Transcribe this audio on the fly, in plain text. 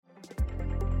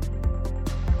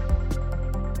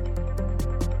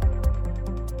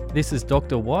This is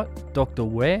Dr. What, Dr.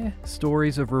 Where?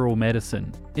 Stories of Rural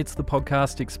Medicine. It's the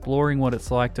podcast exploring what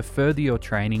it's like to further your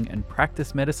training and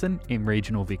practice medicine in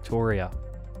regional Victoria.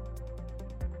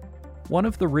 One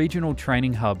of the regional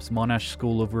training hubs Monash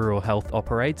School of Rural Health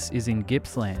operates is in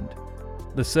Gippsland.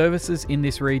 The services in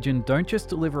this region don't just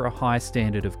deliver a high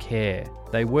standard of care,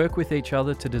 they work with each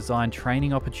other to design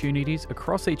training opportunities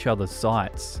across each other's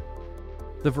sites.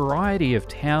 The variety of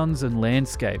towns and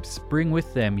landscapes bring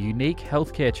with them unique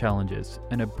healthcare challenges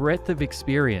and a breadth of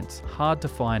experience hard to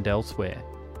find elsewhere.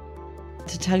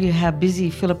 To tell you how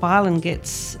busy Phillip Island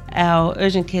gets, our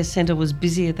urgent care centre was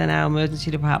busier than our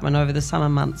emergency department over the summer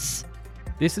months.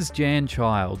 This is Jan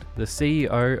Child, the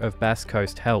CEO of Bass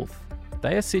Coast Health.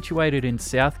 They are situated in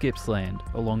South Gippsland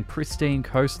along pristine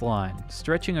coastline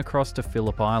stretching across to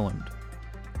Phillip Island.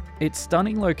 Its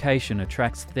stunning location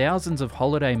attracts thousands of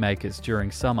holiday makers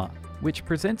during summer, which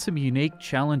presents some unique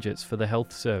challenges for the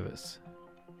health service.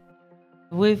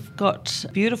 We've got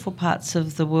beautiful parts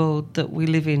of the world that we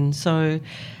live in. So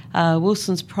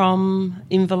Wilson's Prom,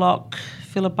 Inverloch,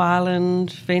 Phillip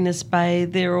Island, Venus Bay,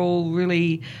 they're all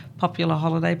really popular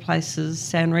holiday places.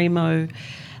 San Remo.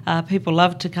 People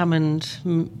love to come and,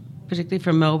 particularly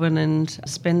from Melbourne, and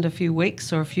spend a few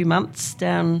weeks or a few months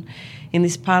down in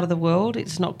this part of the world.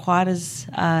 It's not quite as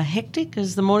hectic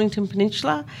as the Mornington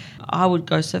Peninsula. I would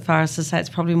go so far as to say it's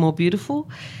probably more beautiful.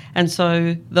 And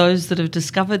so those that have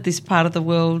discovered this part of the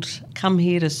world come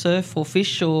here to surf or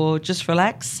fish or just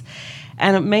relax.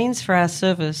 And it means for our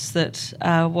service that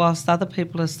whilst other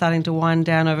people are starting to wind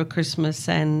down over Christmas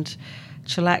and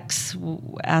chillax,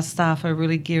 our staff are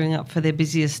really gearing up for their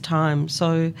busiest time.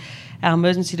 So our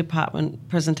emergency department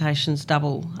presentations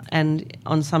double, and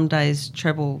on some days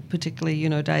treble, particularly,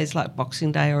 days like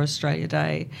Boxing Day or Australia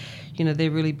Day.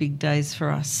 They're really big days for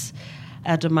us.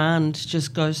 Our demand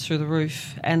just goes through the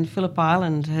roof, and Phillip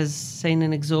Island has seen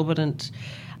an exorbitant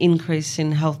increase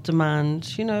in health demand,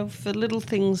 for little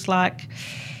things like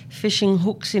fishing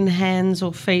hooks in hands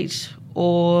or feet,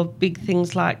 or big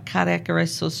things like cardiac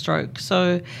arrest or stroke.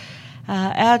 So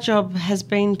our job has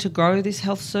been to grow this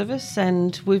health service,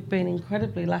 and we've been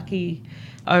incredibly lucky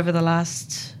over the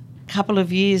last couple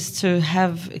of years to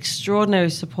have extraordinary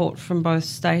support from both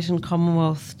state and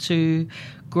Commonwealth to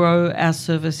grow our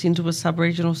service into a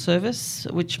sub-regional service,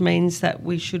 which means that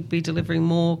we should be delivering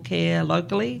more care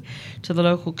locally to the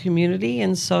local community.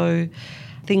 And so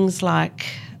things like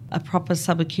a proper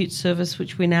subacute service,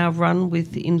 which we now run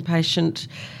with inpatient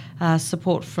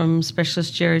support from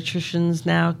specialist geriatricians,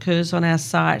 now occurs on our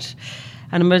site.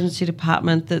 An emergency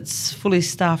department that's fully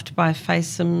staffed by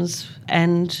FACEMs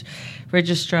and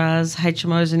registrars,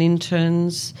 HMOs and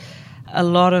interns. A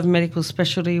lot of medical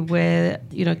specialty where,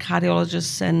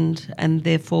 cardiologists and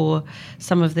therefore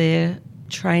some of their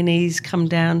trainees come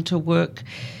down to work.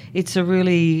 It's a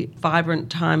really vibrant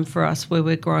time for us where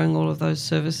we're growing all of those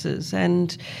services.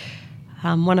 And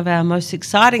one of our most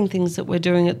exciting things that we're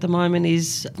doing at the moment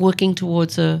is working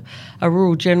towards a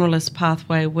rural generalist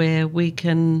pathway where we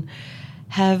can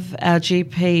have our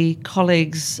GP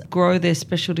colleagues grow their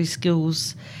specialty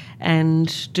skills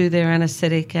and do their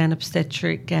anaesthetic and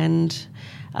obstetric and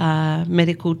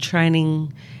medical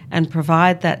training and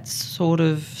provide that sort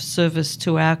of service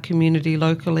to our community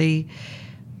locally,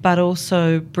 but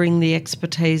also bring the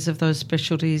expertise of those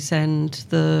specialties and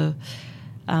the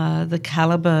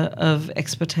calibre of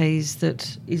expertise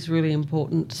that is really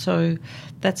important. So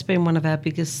that's been one of our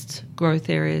biggest growth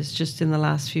areas just in the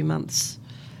last few months.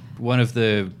 One of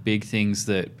the big things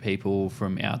that people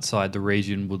from outside the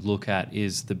region would look at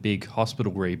is the big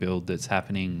hospital rebuild that's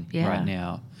happening right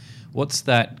now. What's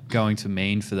that going to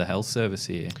mean for the health service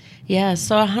here? Yeah,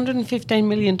 so $115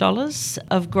 million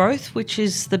of growth, which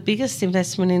is the biggest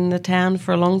investment in the town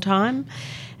for a long time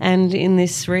and in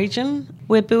this region.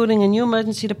 We're building a new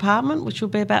emergency department, which will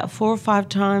be about 4 or 5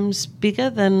 times bigger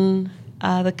than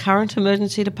the current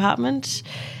emergency department.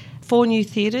 4 new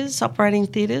theatres, operating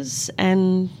theatres,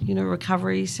 and,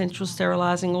 recovery, central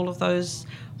sterilising, all of those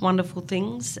wonderful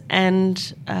things,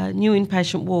 and a new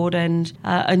inpatient ward and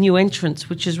a new entrance,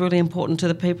 which is really important to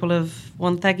the people of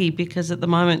Wonthaggi because at the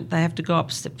moment they have to go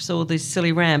up steps or this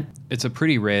silly ramp. It's a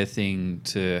pretty rare thing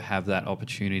to have that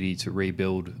opportunity to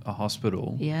rebuild a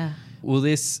hospital. Yeah. Will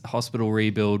this hospital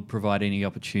rebuild provide any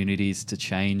opportunities to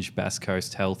change Bass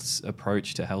Coast Health's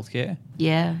approach to healthcare?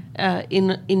 Yeah,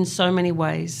 in so many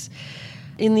ways.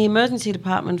 In the emergency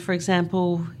department, for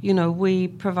example, we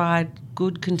provide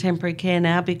good contemporary care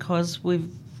now because we've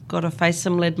got a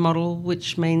FACEM-led model,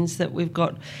 which means that we've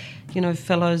got,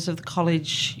 fellows of the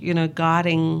college,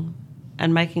 guiding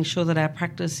and making sure that our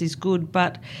practice is good.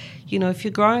 But, if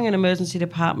you're growing an emergency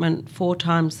department 4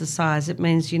 times the size, it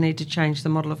means you need to change the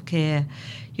model of care.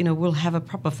 We'll have a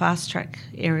proper fast track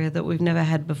area that we've never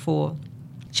had before.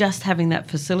 Just having that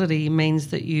facility means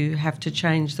that you have to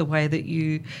change the way that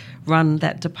you run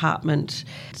that department.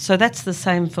 So that's the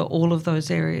same for all of those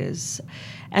areas.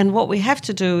 And what we have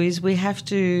to do is we have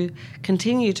to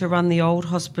continue to run the old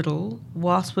hospital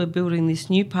whilst we're building this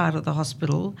new part of the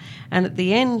hospital. And at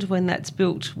the end, when that's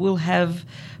built, we'll have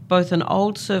both an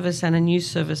old service and a new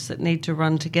service that need to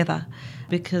run together,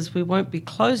 because we won't be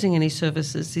closing any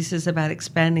services. This is about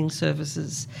expanding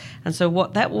services. And so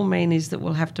what that will mean is that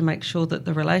we'll have to make sure that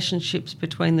the relationships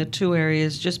between the two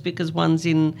areas, just because one's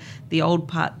in the old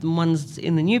part and one's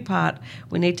in the new part,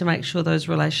 we need to make sure those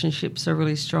relationships are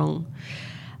really strong.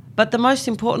 But the most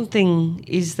important thing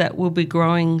is that we'll be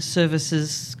growing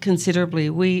services considerably.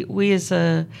 We as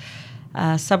a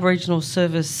sub-regional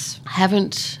service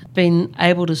haven't been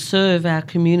able to serve our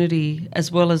community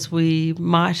as well as we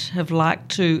might have liked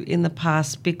to in the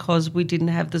past because we didn't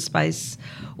have the space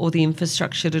or the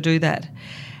infrastructure to do that.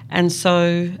 And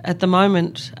so at the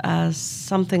moment,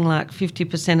 something like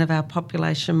 50% of our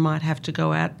population might have to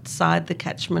go outside the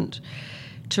catchment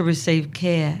to receive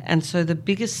care. And so the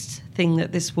biggest thing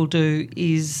that this will do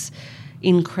is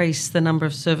increase the number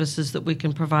of services that we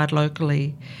can provide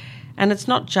locally. And it's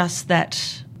not just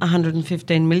that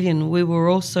 115 million. We were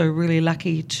also really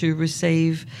lucky to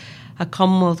receive a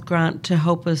Commonwealth grant to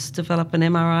help us develop an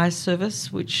MRI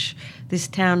service, which this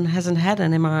town hasn't had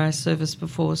an MRI service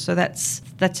before. So that's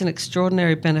an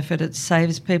extraordinary benefit. It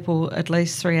saves people at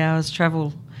least 3 hours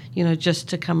travel, just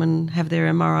to come and have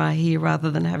their MRI here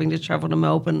rather than having to travel to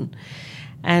Melbourne.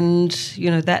 And,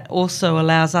 that also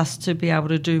allows us to be able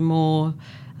to do more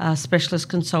specialist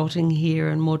consulting here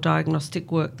and more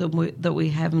diagnostic work that we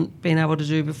haven't been able to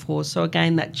do before. So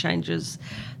again, that changes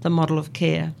the model of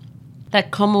care.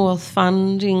 That Commonwealth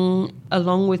funding,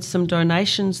 along with some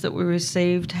donations that we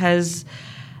received, has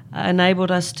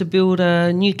enabled us to build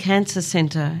a new cancer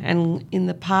centre. And in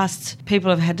the past, people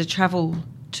have had to travel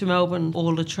to Melbourne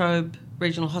or Latrobe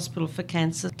Regional Hospital for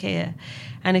cancer care.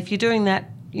 And if you're doing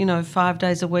that 5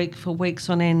 days a week for weeks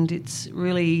on end, it's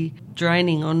really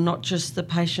draining on not just the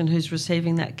patient who's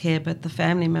receiving that care, but the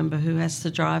family member who has to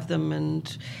drive them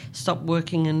and stop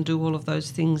working and do all of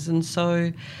those things. And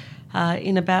so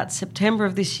in about September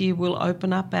of this year, we'll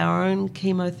open up our own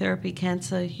chemotherapy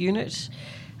cancer unit.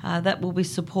 That will be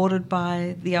supported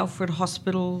by the Alfred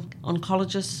Hospital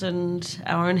oncologists and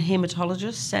our own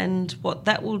haematologists. And what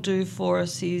that will do for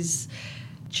us is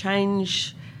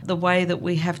change the way that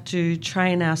we have to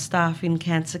train our staff in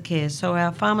cancer care. So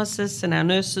our pharmacists and our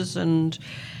nurses and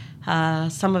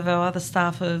some of our other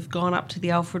staff have gone up to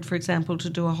the Alfred, for example, to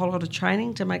do a whole lot of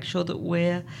training to make sure that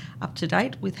we're up to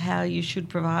date with how you should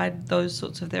provide those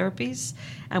sorts of therapies,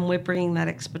 and we're bringing that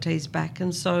expertise back.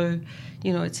 And so,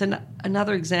 it's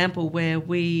another example where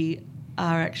we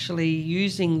are actually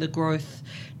using the growth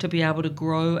to be able to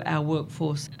grow our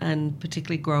workforce and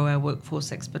particularly grow our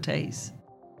workforce expertise.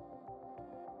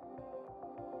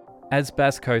 As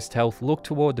Bass Coast Health look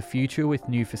toward the future with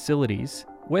new facilities,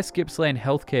 West Gippsland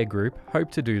Healthcare Group hope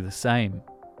to do the same.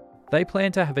 They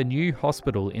plan to have a new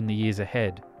hospital in the years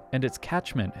ahead, and its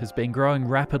catchment has been growing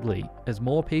rapidly as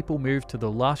more people move to the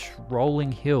lush,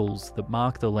 rolling hills that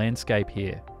mark the landscape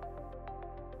here.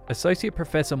 Associate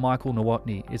Professor Michael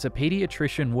Nowotny is a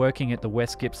paediatrician working at the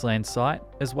West Gippsland site,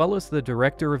 as well as the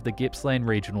director of the Gippsland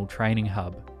Regional Training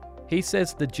Hub. He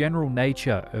says the general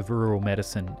nature of rural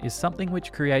medicine is something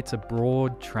which creates a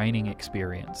broad training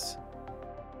experience.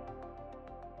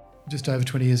 Just over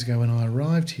 20 years ago when I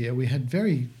arrived here, we had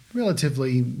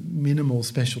relatively minimal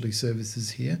specialty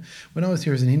services here. When I was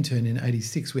here as an intern in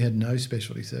 86, we had no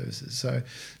specialty services.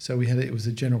 So it was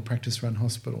a general practice run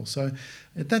hospital. So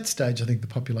at that stage, I think the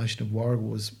population of Warragul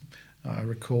was, I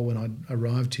recall when I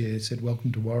arrived here, it said,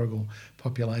 "Welcome to Warragul,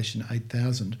 population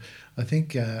 8,000. I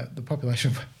think the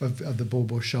population of the Baw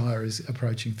Baw Shire is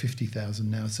approaching 50,000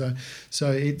 now.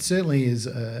 So it certainly is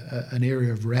an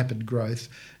area of rapid growth,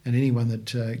 and anyone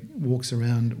that walks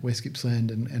around West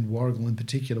Gippsland and Warragul in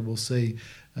particular will see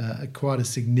quite a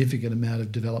significant amount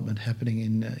of development happening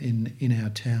in our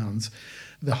towns.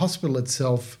 The hospital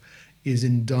itself is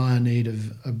in dire need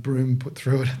of a broom put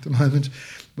through it at the moment.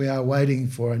 We are waiting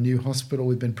for a new hospital.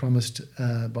 We've been promised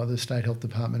by the State Health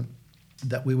Department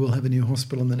that we will have a new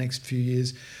hospital in the next few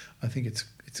years. I think it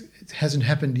hasn't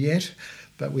happened yet,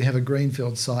 but we have a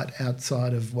greenfield site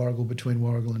outside of Warragul, between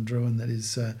Warragul and Drouin, that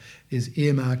is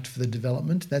earmarked for the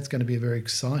development. That's going to be a very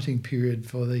exciting period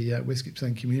for the West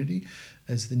Gippsland community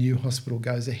as the new hospital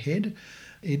goes ahead.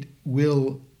 It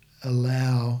will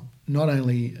allow not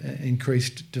only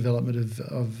increased development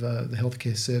of the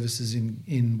healthcare services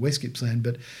in West Gippsland,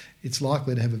 but it's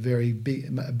likely to have a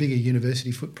bigger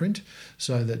university footprint,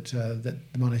 so that the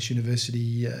Monash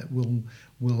University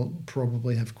will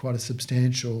probably have quite a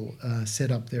substantial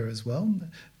setup there as well,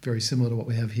 very similar to what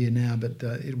we have here now, but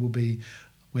it will be.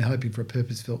 We're hoping for a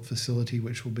purpose-built facility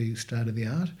which will be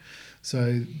state-of-the-art.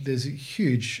 So there's a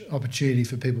huge opportunity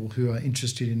for people who are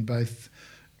interested in both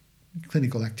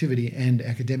clinical activity and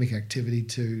academic activity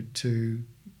to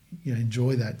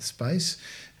enjoy that space.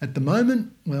 At the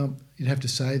moment, well, you'd have to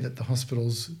say that the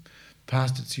hospital's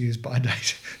past its use-by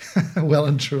date, well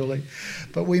and truly.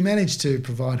 But we managed to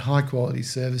provide high-quality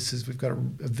services. We've got a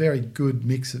very good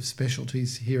mix of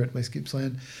specialties here at West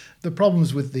Gippsland. The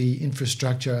problems with the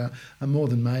infrastructure are more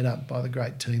than made up by the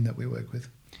great team that we work with.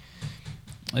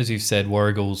 As you've said,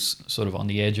 Warragul's sort of on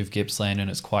the edge of Gippsland and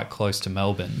it's quite close to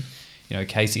Melbourne.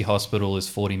 Casey Hospital is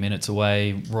 40 minutes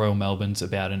away, Royal Melbourne's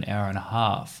about an hour and a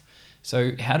half.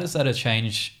 So how does that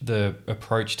change the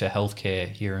approach to healthcare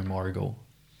here in Warragul?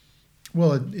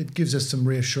 Well, it gives us some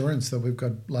reassurance that we've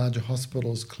got larger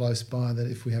hospitals close by, that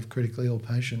if we have critically ill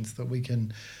patients, that we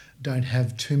don't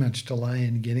have too much delay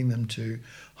in getting them to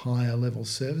higher level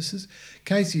services.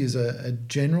 Casey is a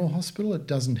general hospital. It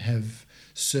doesn't have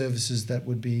services that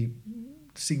would be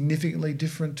significantly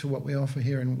different to what we offer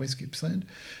here in West Gippsland.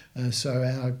 So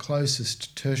our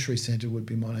closest tertiary centre would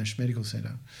be Monash Medical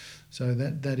Centre. So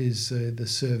that is the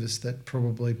service that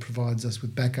probably provides us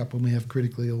with backup when we have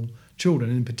critically ill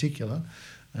children in particular.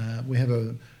 We have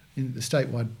the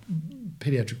statewide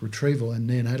paediatric retrieval and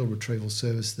neonatal retrieval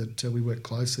service that we work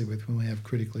closely with when we have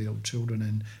critically ill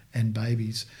children and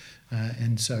babies.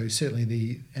 And so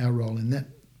certainly our role in that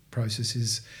process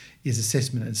is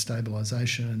assessment and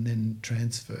stabilisation and then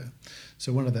transfer.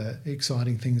 So one of the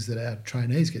exciting things that our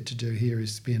trainees get to do here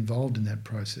is to be involved in that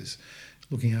process,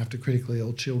 looking after critically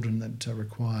ill children that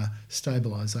require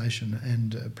stabilisation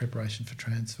and preparation for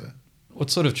transfer. What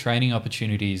sort of training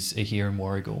opportunities are here in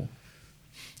Warragul?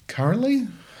 Currently,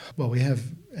 well, we have,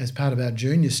 as part of our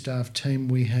junior staff team,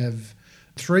 we have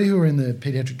 3 who are in the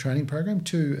paediatric training program,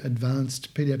 2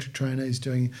 advanced paediatric trainees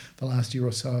doing the last year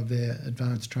or so of their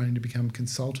advanced training to become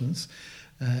consultants.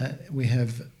 We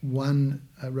have 1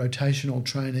 rotational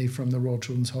trainee from the Royal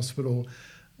Children's Hospital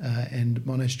and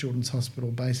Monash Children's Hospital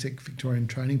Basic Victorian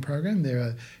Training Program. There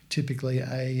are typically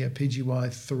a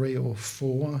PGY 3 or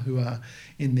 4 who are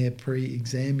in their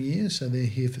pre-exam year, so they're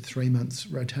here for 3 months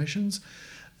rotations,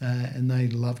 and they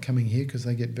love coming here because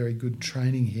they get very good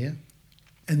training here.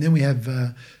 And then we have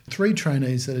 3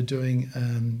 trainees that are doing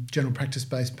general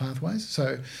practice-based pathways.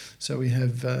 So we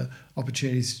have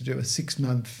opportunities to do a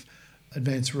 6-month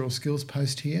advanced rural skills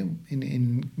post here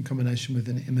in combination with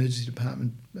an emergency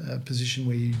department position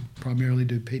where you primarily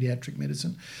do paediatric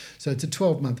medicine. So it's a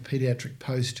 12-month paediatric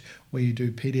post where you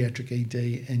do paediatric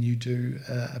ED and you do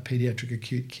a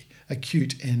paediatric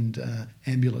acute and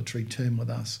ambulatory term with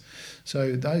us.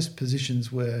 So those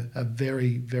positions are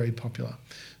very, very popular.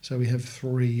 So we have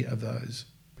 3 of those.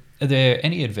 Are there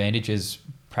any advantages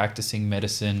practicing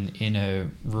medicine in a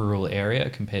rural area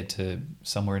compared to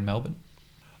somewhere in Melbourne?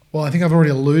 Well, I think I've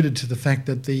already alluded to the fact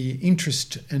that the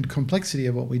interest and complexity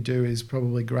of what we do is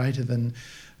probably greater than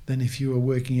if you were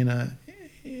working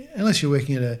unless you're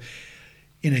working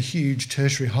in a huge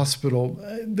tertiary hospital.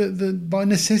 By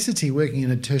necessity, working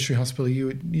in a tertiary hospital,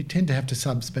 you tend to have to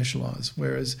subspecialise.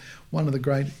 Whereas one of the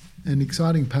great and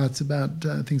exciting parts about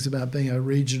things about being a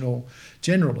regional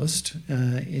generalist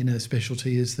in a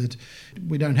specialty is that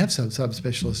we don't have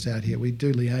subspecialists out here. We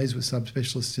do liaise with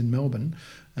subspecialists in Melbourne,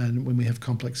 and when we have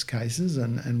complex cases,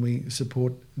 and we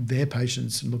support their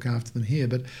patients and look after them here.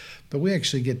 But we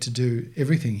actually get to do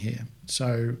everything here.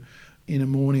 So in a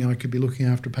morning, I could be looking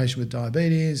after a patient with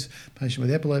diabetes, a patient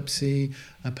with epilepsy,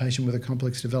 a patient with a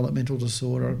complex developmental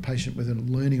disorder, a patient with a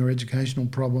learning or educational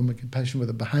problem, a patient with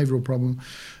a behavioural problem.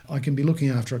 I can be looking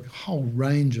after a whole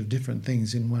range of different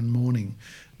things in one morning,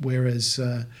 whereas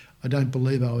I don't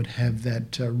believe I would have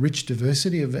that rich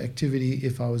diversity of activity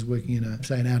if I was working in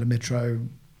an outer metro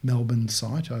Melbourne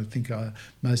site. I think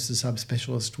most of the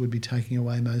subspecialists would be taking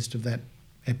away most of that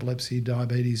epilepsy,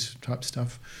 diabetes type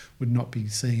stuff. Would not be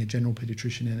seeing a general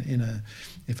paediatrician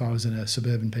if I was in a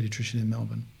suburban paediatrician in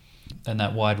Melbourne. And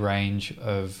that wide range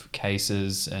of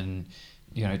cases and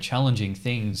challenging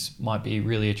things might be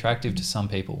really attractive to some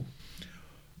people.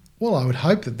 Well, I would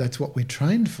hope that that's what we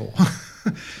trained for.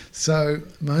 So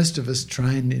most of us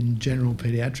train in general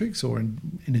paediatrics or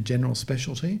in a general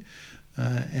specialty.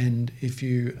 And if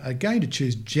you are going to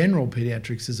choose general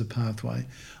paediatrics as a pathway,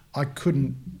 I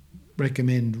couldn't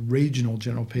recommend regional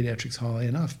general paediatrics highly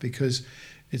enough, because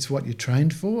It's what you're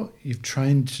trained for. You've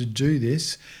trained to do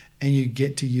this and you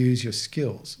get to use your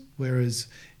skills. Whereas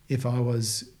if I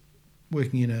was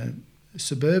working in a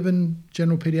suburban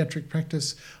general paediatric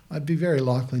practice, I'd be very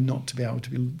likely not to be able to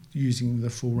be using the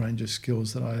full range of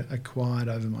skills that I acquired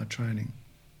over my training.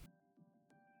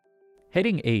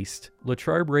 Heading east, La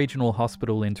Trobe Regional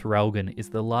Hospital in Traralgon is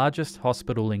the largest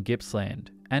hospital in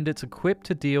Gippsland, and it's equipped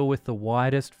to deal with the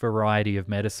widest variety of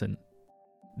medicine.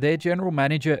 Their General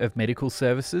Manager of Medical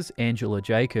Services, Angela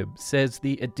Jacob, says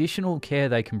the additional care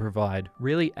they can provide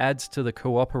really adds to the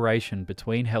cooperation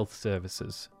between health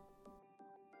services.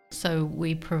 So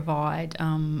we provide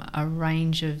a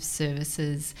range of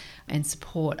services and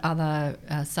support other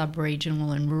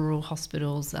sub-regional and rural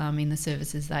hospitals in the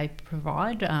services they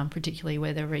provide, particularly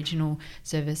where the regional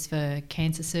service for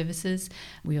cancer services.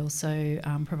 We also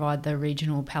provide the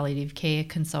regional palliative care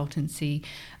consultancy,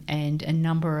 and a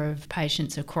number of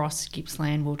patients across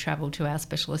Gippsland will travel to our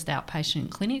specialist outpatient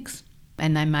clinics.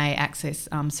 And they may access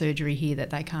surgery here that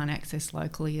they can't access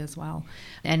locally as well.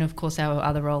 And of course, our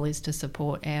other role is to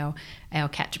support our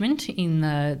catchment in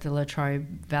the La Trobe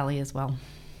Valley as well.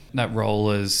 That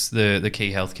role as the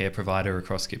key healthcare provider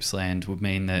across Gippsland would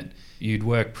mean that you'd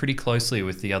work pretty closely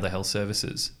with the other health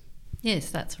services.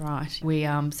 Yes, that's right. We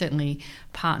certainly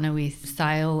partner with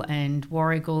Sale and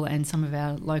Warrigal and some of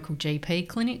our local GP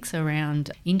clinics around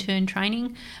intern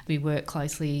training. We work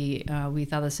closely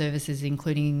with other services,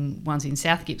 including ones in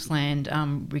South Gippsland,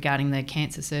 regarding the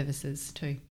cancer services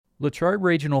too. La Trobe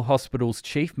Regional Hospital's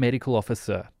Chief Medical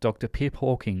Officer, Dr. Pip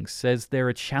Hawkins, says there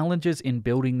are challenges in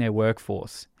building their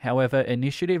workforce. However,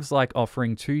 initiatives like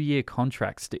offering 2-year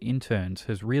contracts to interns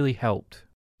has really helped.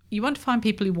 You want to find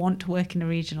people who want to work in a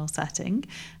regional setting,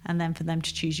 and then for them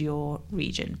to choose your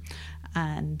region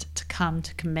and to come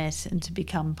to commit and to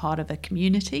become part of a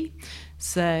community.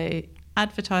 So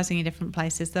advertising in different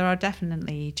places, there are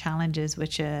definitely challenges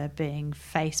which are being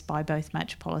faced by both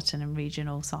metropolitan and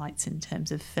regional sites in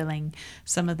terms of filling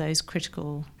some of those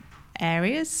critical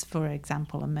areas, for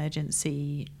example,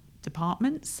 emergency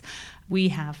departments. We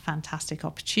have fantastic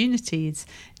opportunities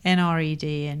in our ED,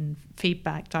 and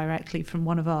feedback directly from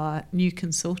one of our new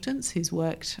consultants who's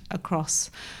worked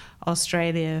across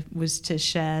Australia was to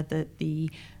share that the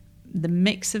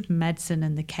mix of medicine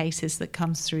and the cases that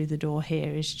comes through the door here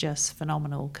is just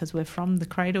phenomenal, because we're from the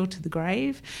cradle to the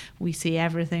grave. We see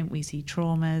everything. We see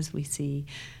traumas. We see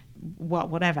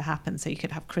whatever happens. So you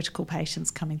could have critical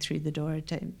patients coming through the door,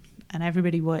 and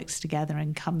everybody works together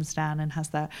and comes down and has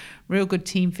that real good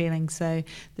team feeling. So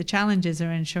the challenges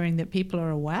are ensuring that people are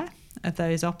aware of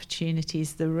those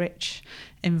opportunities, the rich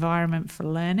environment for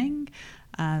learning,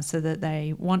 so that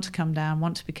they want to come down,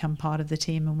 want to become part of the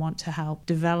team, and want to help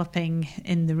developing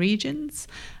in the regions.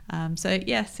 So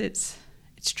yes, it's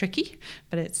tricky,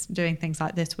 but it's doing things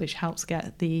like this which helps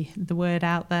get the word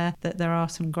out there that there are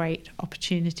some great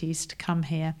opportunities to come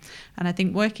here. And I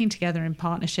think working together in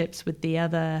partnerships with the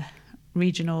other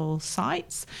regional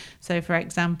sites. So for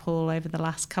example, over the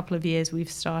last couple of years, we've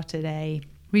started a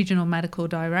Regional Medical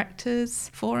Directors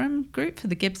Forum group for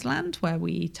the Gippsland, where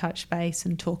we touch base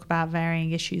and talk about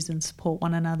varying issues and support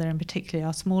one another, and particularly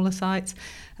our smaller sites,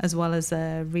 as well as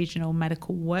a Regional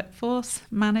Medical Workforce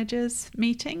Managers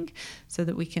meeting, so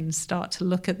that we can start to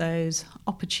look at those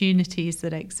opportunities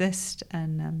that exist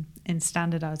and in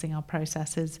standardising our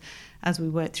processes as we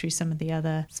work through some of the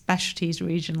other specialties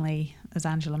regionally, as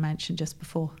Angela mentioned just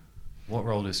before. What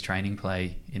role does training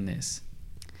play in this?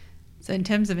 So in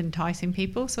terms of enticing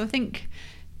people, so I think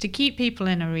to keep people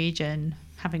in a region,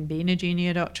 having been a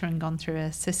junior doctor and gone through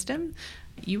a system,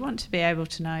 you want to be able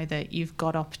to know that you've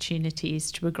got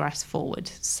opportunities to progress forward.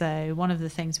 So one of the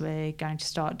things we're going to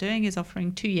start doing is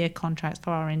offering 2-year contracts for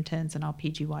our interns and our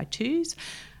PGY2s.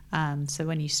 So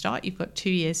when you start, you've got 2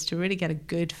 years to really get a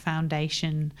good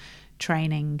foundation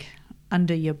training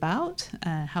under your belt,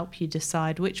 help you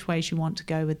decide which ways you want to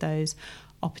go with those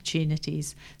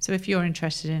opportunities. So if you're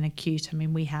interested in acute, I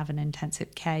mean, we have an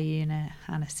intensive care unit,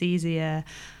 anaesthesia,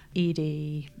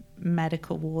 ED,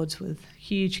 medical wards with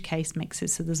huge case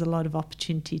mixes, so there's a lot of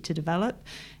opportunity to develop.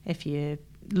 If you're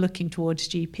looking towards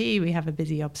GP, we have a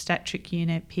busy obstetric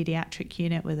unit, paediatric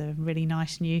unit with a really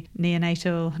nice new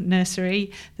neonatal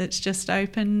nursery that's just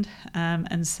opened, and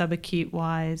subacute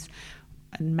wise,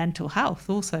 and mental health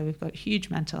also. We've got huge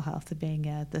mental health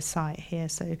being the site here.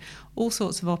 So all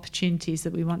sorts of opportunities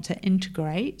that we want to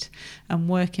integrate and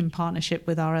work in partnership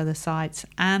with our other sites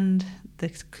and the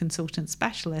consultant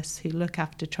specialists who look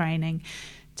after training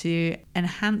to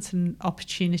enhance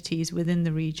opportunities within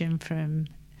the region, from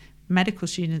medical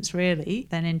students really,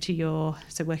 then into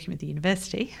so working with the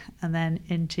university, and then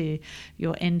into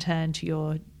your intern to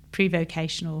your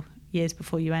pre-vocational years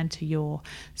before you enter your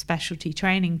specialty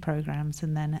training programs,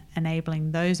 and then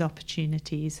enabling those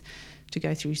opportunities to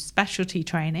go through specialty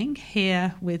training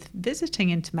here with visiting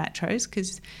into metros,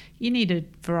 because you need a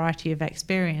variety of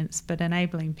experience, but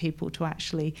enabling people to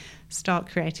actually start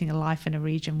creating a life in a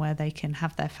region where they can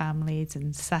have their families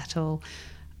and settle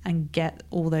and get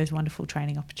all those wonderful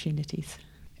training opportunities.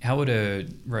 How would a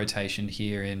rotation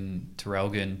here in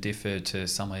Traralgon differ to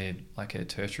somewhere like a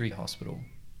tertiary hospital?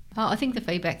 I think the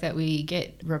feedback that we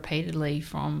get repeatedly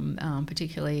from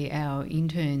particularly our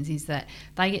interns is that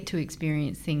they get to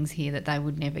experience things here that they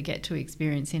would never get to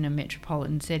experience in a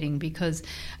metropolitan setting, because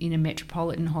in a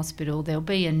metropolitan hospital there'll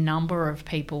be a number of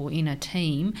people in a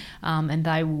team and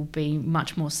they will be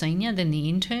much more senior than the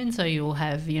intern. So you'll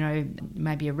have,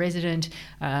 maybe a resident,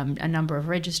 a number of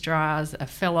registrars, a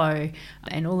fellow,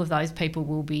 and all of those people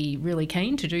will be really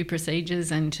keen to do procedures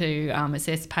and to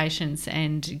assess patients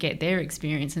and get their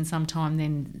experience. And sometime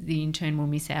then the intern will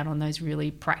miss out on those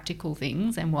really practical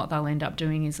things, and what they'll end up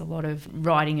doing is a lot of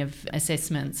writing of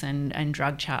assessments and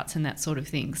drug charts and that sort of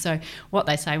thing. So what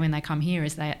they say when they come here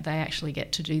is they actually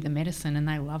get to do the medicine, and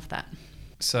they love that.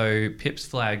 So PIP's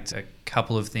flagged a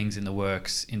couple of things in the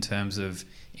works in terms of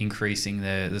increasing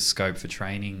the scope for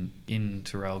training in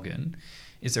Traralgon.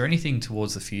 Is there anything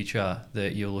towards the future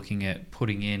that you're looking at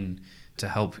putting in to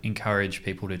help encourage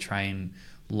people to train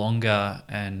longer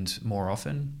and more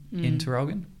often in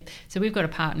Traralgon? So we've got a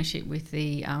partnership with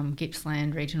the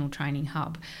Gippsland Regional Training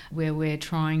Hub, where we're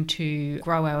trying to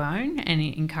grow our own and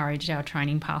encourage our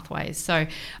training pathways. So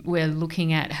we're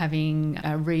looking at having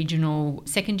a regional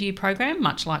second year program,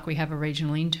 much like we have a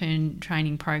regional intern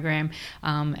training program,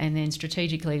 and then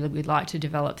strategically we'd like to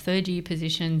develop third year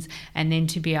positions, and then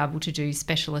to be able to do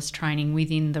specialist training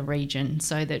within the region,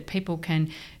 so that people can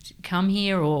come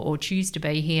here or choose to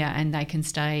be here, and they can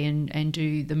stay and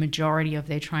do the majority of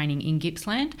their training in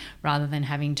Gippsland rather than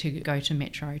having to go to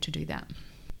Metro to do that.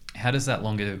 How does that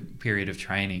longer period of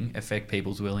training affect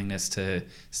people's willingness to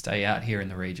stay out here in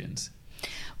the regions?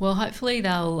 Well, hopefully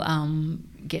they'll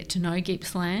get to know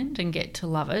Gippsland and get to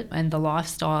love it, and the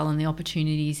lifestyle and the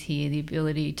opportunities here, the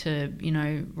ability to,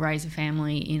 raise a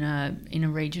family in a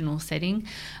regional setting,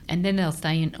 and then they'll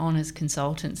stay on as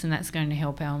consultants, and that's going to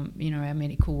help our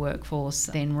medical workforce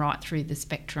then right through the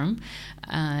spectrum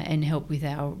and help with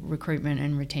our recruitment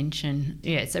and retention.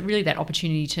 Yeah, so really that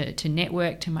opportunity to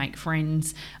network, to make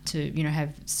friends, to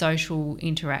have social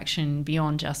interaction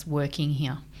beyond just working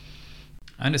here.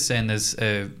 I understand there's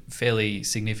a fairly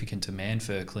significant demand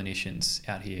for clinicians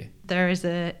out here. There is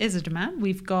a demand.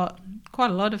 We've got quite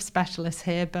a lot of specialists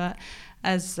here, but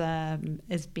as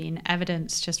has been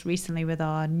evidenced just recently with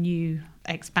our new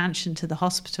expansion to the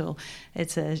hospital,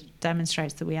 it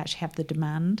demonstrates that we actually have the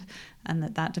demand, and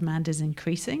that demand is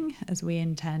increasing, as we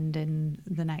intend in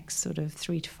the next sort of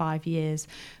 3 to 5 years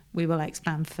we will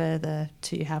expand further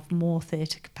to have more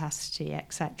theatre capacity,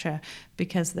 etc.,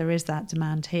 because there is that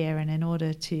demand here, and in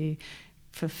order to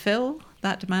fulfill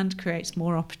that demand creates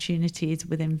more opportunities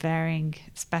within varying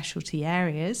specialty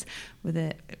areas with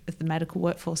the medical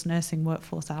workforce, nursing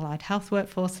workforce, allied health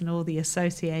workforce, and all the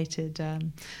associated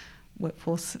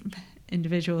workforce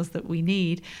individuals that we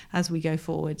need as we go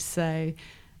forward. So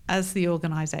as the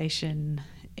organisation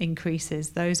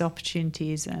increases, those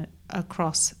opportunities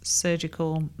across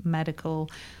surgical, medical,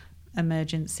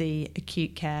 emergency,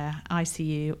 acute care,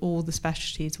 ICU, all the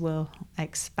specialties will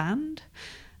expand.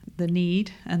 The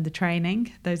need and the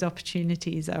training, those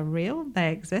opportunities are real,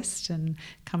 they exist, and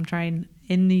come train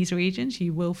in these regions,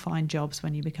 you will find jobs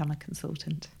when you become a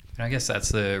consultant. And I guess that's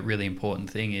the really important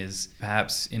thing, is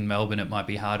perhaps in Melbourne it might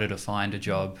be harder to find a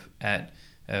job at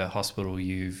a hospital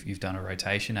you've done a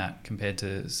rotation at compared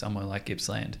to somewhere like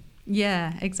Gippsland.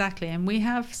 Yeah, exactly. And we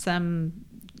have some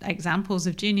examples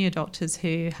of junior doctors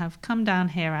who have come down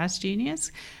here as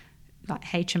juniors, like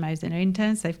HMOs and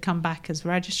interns. They've come back as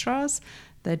registrars.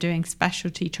 They're doing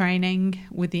specialty training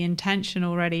with the intention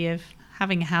already of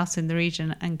having a house in the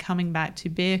region and coming back to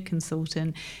be a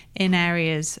consultant in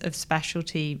areas of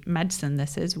specialty medicine,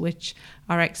 which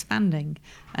are expanding.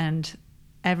 And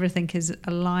everything is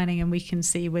aligning, and we can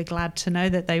see, we're glad to know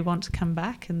that they want to come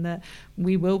back, and that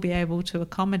we will be able to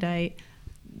accommodate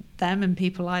them and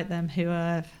people like them who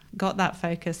have got that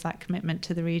focus, that commitment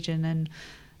to the region, and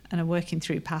are working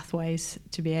through pathways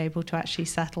to be able to actually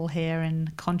settle here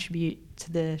and contribute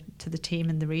to the team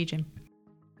in the region.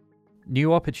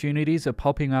 New opportunities are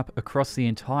popping up across the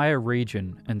entire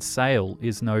region, and Sale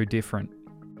is no different.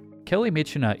 Kelly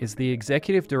Mitchener is the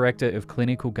Executive Director of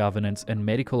Clinical Governance and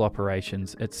Medical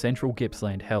Operations at Central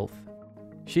Gippsland Health.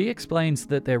 She explains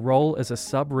that their role as a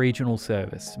sub-regional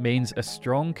service means a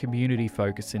strong community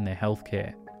focus in their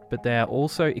healthcare. but they are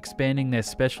also expanding their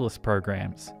specialist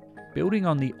programs, building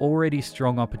on the already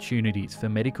strong opportunities for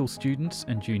medical students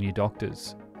and junior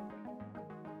doctors.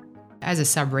 As a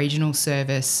sub-regional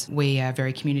service, we are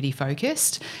very community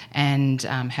focused and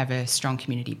have a strong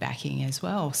community backing as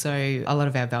well. So a lot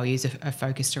of our values are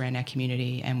focused around our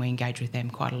community, and we engage with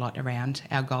them quite a lot around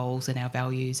our goals and our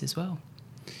values as well.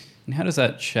 And how does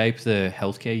that shape the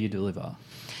healthcare you deliver?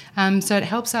 So it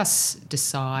helps us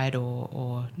decide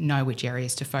or know which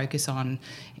areas to focus on.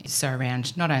 So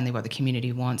around not only what the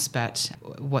community wants, but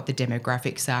what the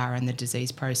demographics are and the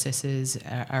disease processes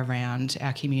around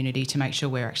our community to make sure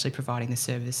we're actually providing the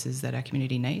services that our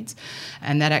community needs.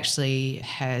 And that actually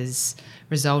has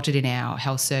resulted in our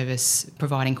health service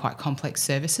providing quite complex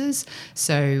services.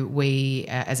 So we,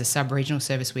 as a sub-regional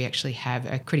service, we actually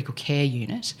have a critical care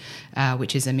unit,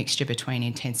 which is a mixture between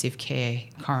intensive care,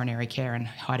 coronary care and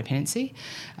high dependency.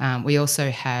 We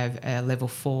also have a level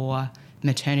 4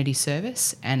 maternity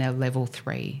service and a level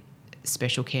 3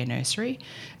 special care nursery,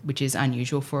 which is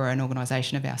unusual for an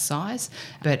organisation of our size.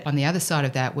 But on the other side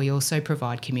of that, we also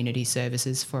provide community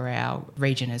services for our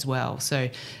region as well. So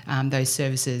those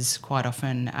services quite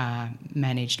often are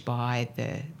managed by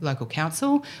the local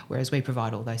council, whereas we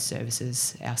provide all those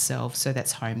services ourselves. So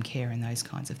that's home care and those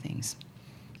kinds of things.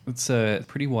 It's a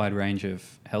pretty wide range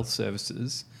of health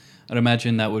services. I'd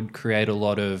imagine that would create a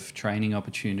lot of training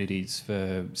opportunities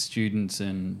for students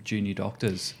and junior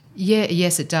doctors.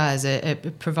 Yes, it does.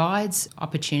 It provides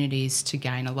opportunities to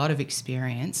gain a lot of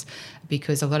experience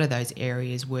because a lot of those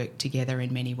areas work together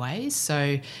in many ways.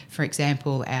 So, for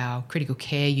example, our critical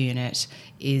care unit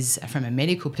is, from a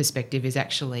medical perspective, is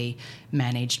actually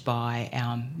managed by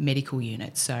our medical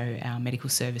unit. So our medical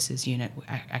services unit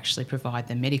actually provide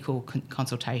the medical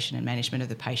consultation and management of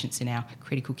the patients in our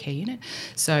critical care unit.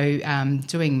 So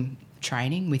doing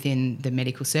training within the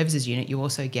medical services unit, you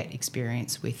also get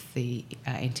experience with the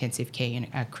intensive care unit,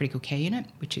 critical care unit,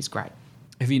 which is great.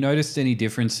 Have you noticed any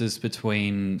differences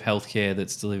between healthcare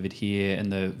that's delivered here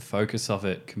and the focus of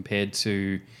it compared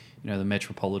to, the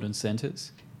metropolitan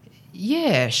centres?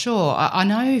 Yeah, sure. I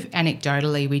know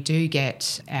anecdotally we do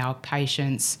get our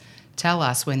patients tell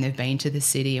us when they've been to the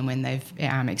city and when they've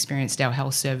experienced our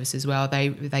health service as well.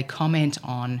 They comment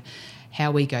on how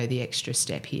we go the extra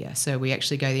step here. So we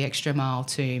actually go the extra mile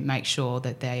to make sure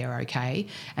that they are okay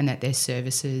and that their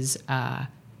services are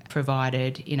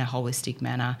provided in a holistic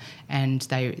manner, and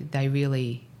they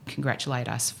really congratulate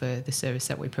us for the service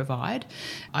that we provide.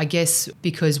 I guess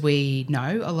because we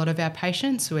know a lot of our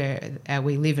patients, where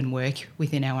we live and work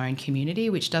within our own community,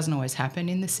 which doesn't always happen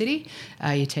in the city.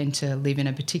 You tend to live in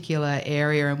a particular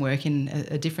area and work in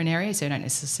a different area, so you don't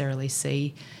necessarily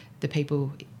see the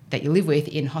people that you live with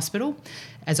in hospital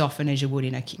as often as you would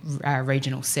in a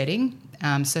regional setting.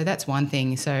 So that's one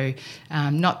thing. So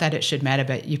not that it should matter,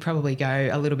 but you probably go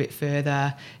a little bit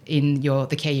further in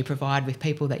the care you provide with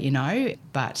people that you know.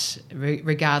 But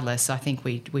regardless, I think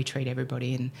we treat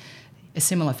everybody in a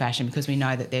similar fashion because we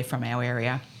know that they're from our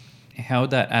area. How would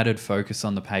that added focus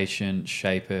on the patient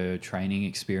shape a training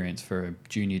experience for a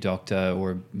junior doctor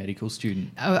or a medical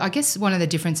student? I guess one of the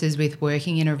differences with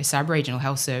working in a sub-regional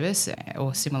health service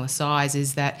or similar size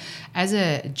is that as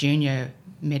a junior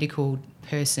medical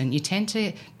person, you tend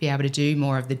to be able to do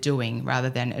more of the doing rather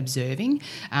than observing.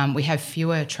 We have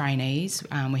fewer trainees,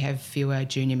 we have fewer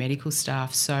junior medical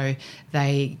staff, so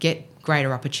they get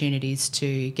greater opportunities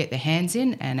to get their hands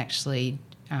in and actually,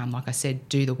 like I said,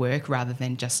 do the work rather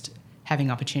than just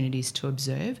having opportunities to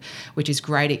observe, which is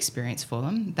great experience for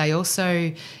them. They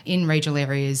also, in regional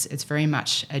areas, it's very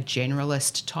much a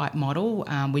generalist type model.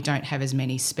 We don't have as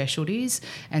many specialties,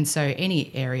 and so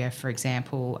any area, for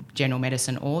example, general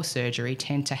medicine or surgery,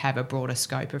 tend to have a broader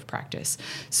scope of practice.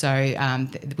 So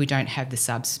we don't have the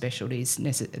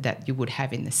subspecialties that you would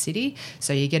have in the city,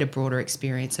 so you get a broader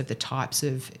experience of the types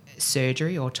of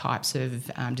surgery or types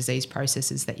of disease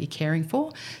processes that you're caring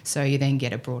for, so you then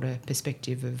get a broader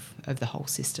perspective of the whole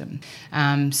system.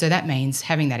 So that means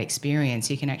having that experience,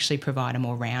 you can actually provide a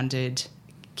more rounded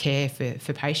care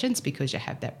for patients because you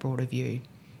have that broader view.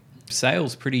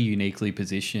 Sale's pretty uniquely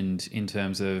positioned in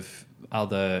terms of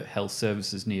other health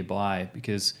services nearby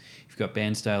because you've got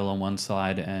Bairnsdale on one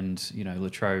side and,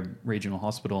 Latrobe Regional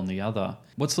Hospital on the other.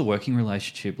 What's the working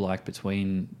relationship like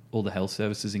between all the health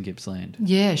services in Gippsland?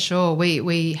 Yeah, sure.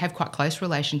 We have quite close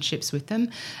relationships with them.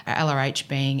 LRH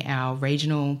being our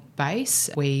regional base,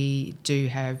 we do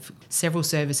have several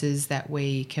services that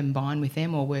we combine with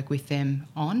them or work with them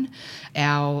on.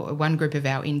 One group of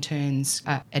our interns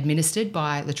are administered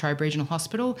by Latrobe Regional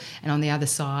Hospital, and on the other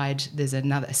side there's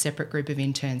a separate group of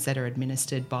interns that are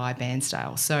administered by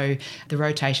Bairnsdale. So the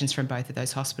rotations from both of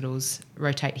those hospitals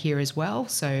rotate here as well.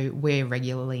 So we're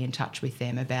regularly in touch with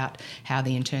them about how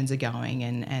the interns are going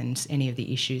and any of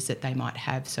the issues that they might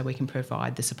have, so we can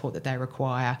provide the support that they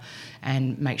require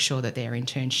and make sure that their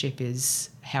internship is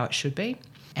how it should be.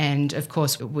 And of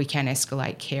course, we can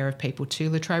escalate care of people to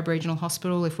Latrobe Regional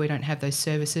Hospital if we don't have those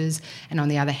services. And on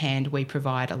the other hand, we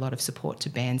provide a lot of support to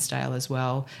Bairnsdale as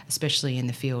well, especially in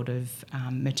the field of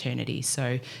maternity.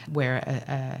 So we're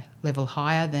a level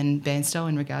higher than Bairnsdale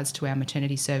in regards to our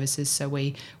maternity services, so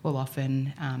we will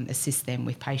often assist them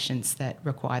with patients that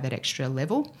require that extra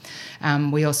level.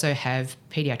 We also have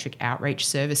paediatric outreach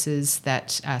services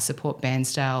that support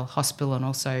Bairnsdale Hospital and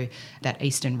also that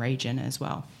eastern region as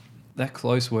well. That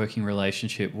close working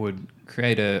relationship would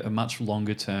create a much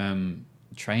longer term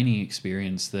training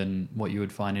experience than what you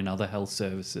would find in other health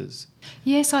services.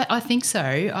 Yes, I think so.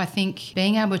 I think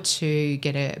being able to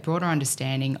get a broader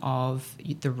understanding of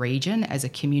the region as a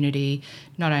community,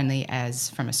 not only as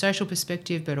from a social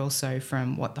perspective, but also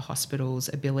from what the hospital's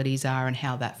abilities are and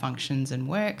how that functions and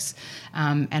works.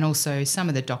 And also some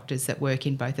of the doctors that work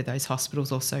in both of those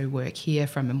hospitals also work here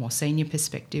from a more senior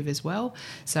perspective as well.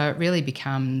 So it really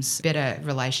becomes better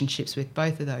relationships with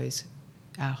both of those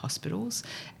hospitals,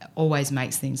 always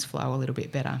makes things flow a little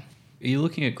bit better. Are you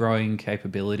looking at growing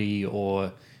capability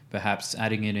or perhaps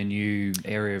adding in a new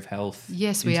area of health?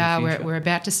 Yes, we are. We're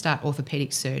about to start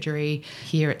orthopaedic surgery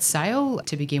here at Sale.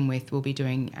 To begin with, we'll be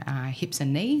doing hips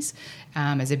and knees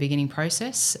as a beginning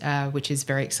process, which is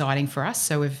very exciting for us.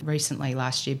 So we've recently,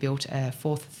 last year, built a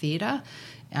fourth theatre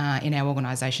in our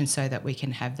organisation so that we can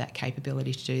have that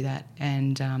capability to do that,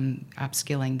 and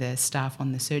upskilling the staff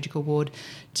on the surgical ward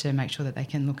to make sure that they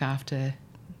can look after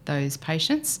those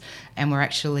patients. And we're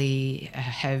actually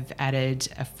have added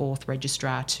a fourth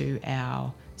registrar to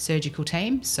our surgical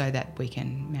team so that we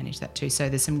can manage that too. So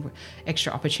there's some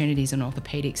extra opportunities in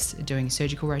orthopaedics doing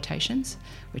surgical rotations,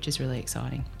 which is really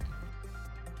exciting.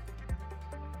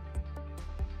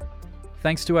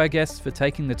 Thanks to our guests for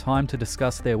taking the time to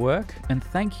discuss their work, and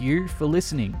thank you for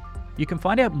listening. You can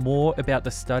find out more about the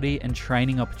study and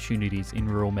training opportunities in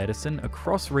rural medicine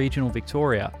across regional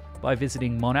Victoria by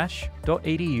visiting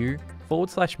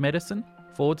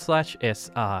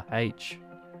monash.edu/medicine/SRH.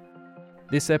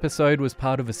 This episode was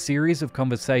part of a series of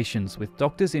conversations with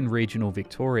doctors in regional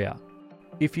Victoria.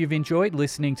 If you've enjoyed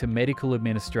listening to medical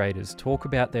administrators talk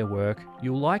about their work,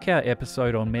 you'll like our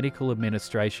episode on medical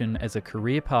administration as a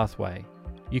career pathway.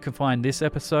 You can find this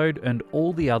episode and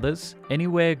all the others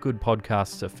anywhere good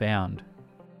podcasts are found.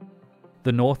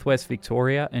 The Northwest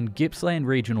Victoria and Gippsland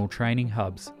Regional Training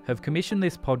Hubs have commissioned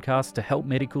this podcast to help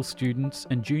medical students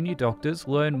and junior doctors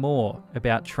learn more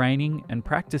about training and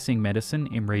practicing medicine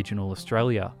in regional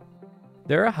Australia.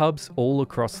 There are hubs all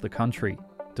across the country.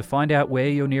 To find out where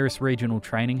your nearest regional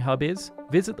training hub is,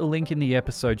 visit the link in the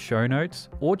episode show notes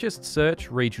or just search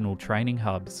Regional Training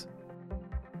Hubs.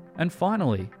 And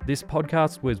finally, this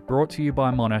podcast was brought to you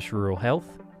by Monash Rural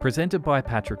Health, presented by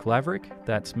Patrick Laverick,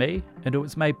 that's me, and it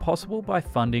was made possible by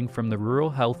funding from the Rural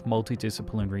Health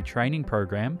Multidisciplinary Training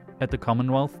Program at the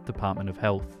Commonwealth Department of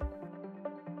Health.